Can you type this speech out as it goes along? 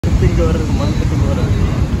இங்கே வர்றது மண் கட்டிங்க வர்றது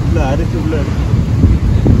இல்லை அரிசி உள்ள அரிசி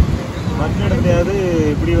மற்ற இடத்துலையாவது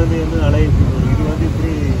இப்படி வந்து அலை இப்படி வரும் இது வந்து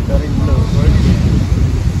இப்படி கரை உள்ள குழந்தை.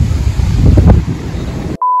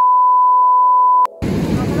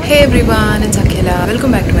 Hey everyone, it's Akhila.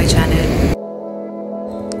 Welcome back to my channel.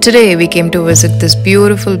 Today we came to visit this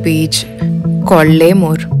beautiful beach called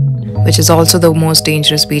Lemur, which is also the most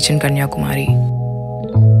dangerous beach in Kanyakumari.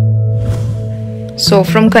 So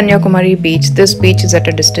from Kanyakumari beach, this beach is at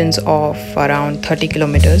a distance of around 30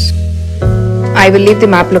 kilometers. I will leave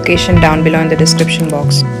the map location down below in the description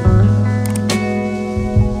box.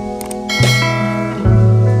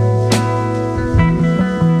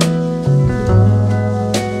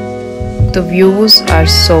 The views are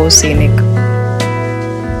so scenic.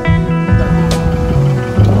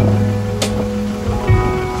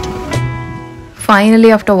 Finally,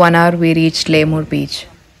 after 1 hour, we reached Lemur beach.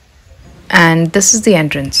 And this is the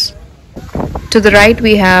entrance. To the right,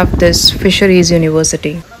 we have this Fisheries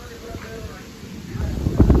University.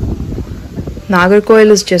 Nagarkoil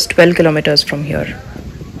is just 12 kilometers from here.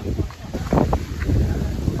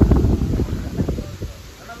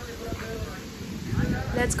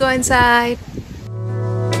 Let's go inside.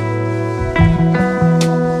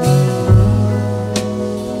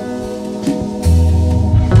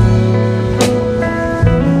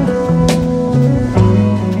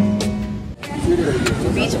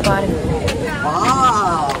 Beach பாருங்க.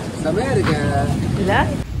 Wow, செமையா இருக்கு. இல்ல?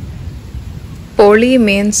 Poli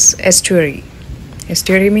means estuary.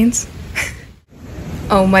 Estuary means?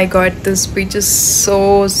 Oh my god, this beach is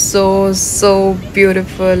so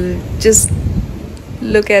beautiful. Just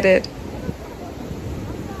look at it.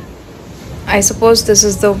 I suppose this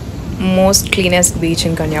is the most cleanest beach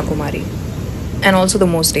in Kanyakumari and also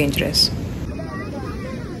the most dangerous.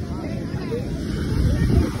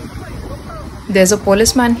 There's a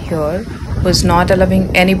policeman here who is not allowing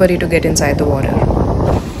anybody to get inside the water.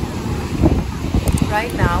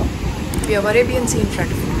 Right now, we have Arabian Sea in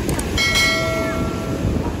front of me.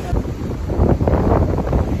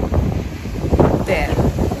 There.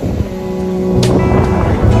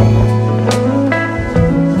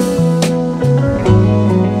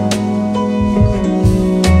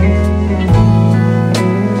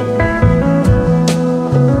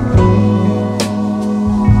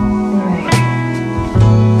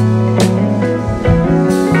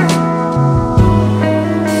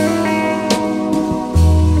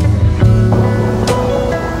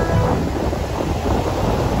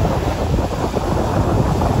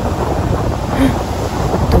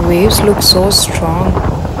 The waves look so strong.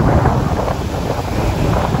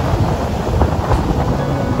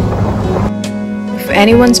 If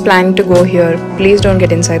anyone's planning to go here, please don't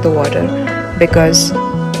get inside the water because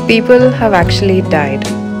people have actually died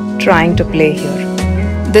trying to play here.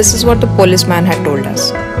 This is what the policeman had told us.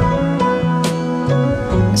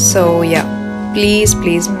 So yeah, please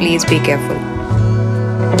be careful.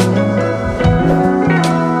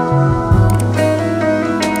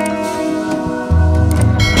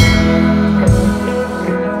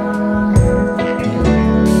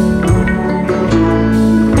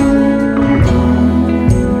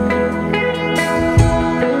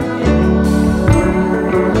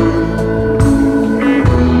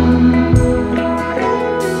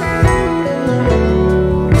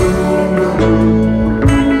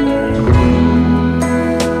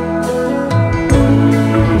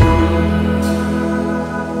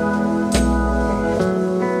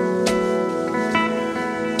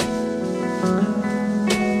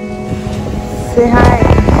 Say hi.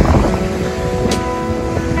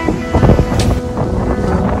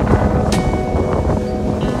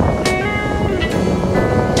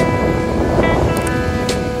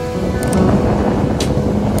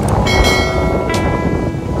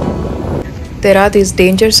 There are these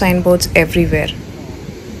danger signboards everywhere.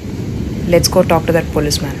 Let's go talk to that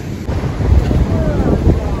policeman.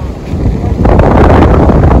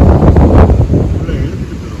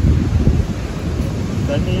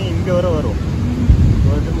 தண்ணி இங்கே வரும்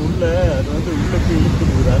உள்ள அது வந்து உள்ளே இழுத்து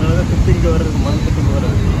போகுது. அதனால தான் சுற்றி இங்கே வர்றது மண் கட்டிங்க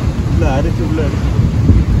வர்றது இல்லை அரிசி உள்ள அரிசி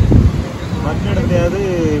மற்ற இடத்துலையாவது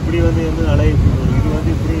இப்படி வந்து அலை இப்படி வரும் இது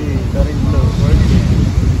வந்து இப்படி கரை உள்ள குழந்தை.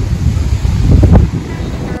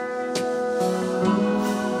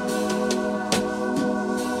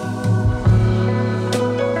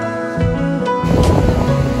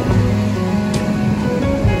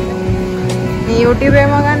 YouTube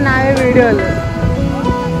ఏమో కానీ నావే వీడియోలు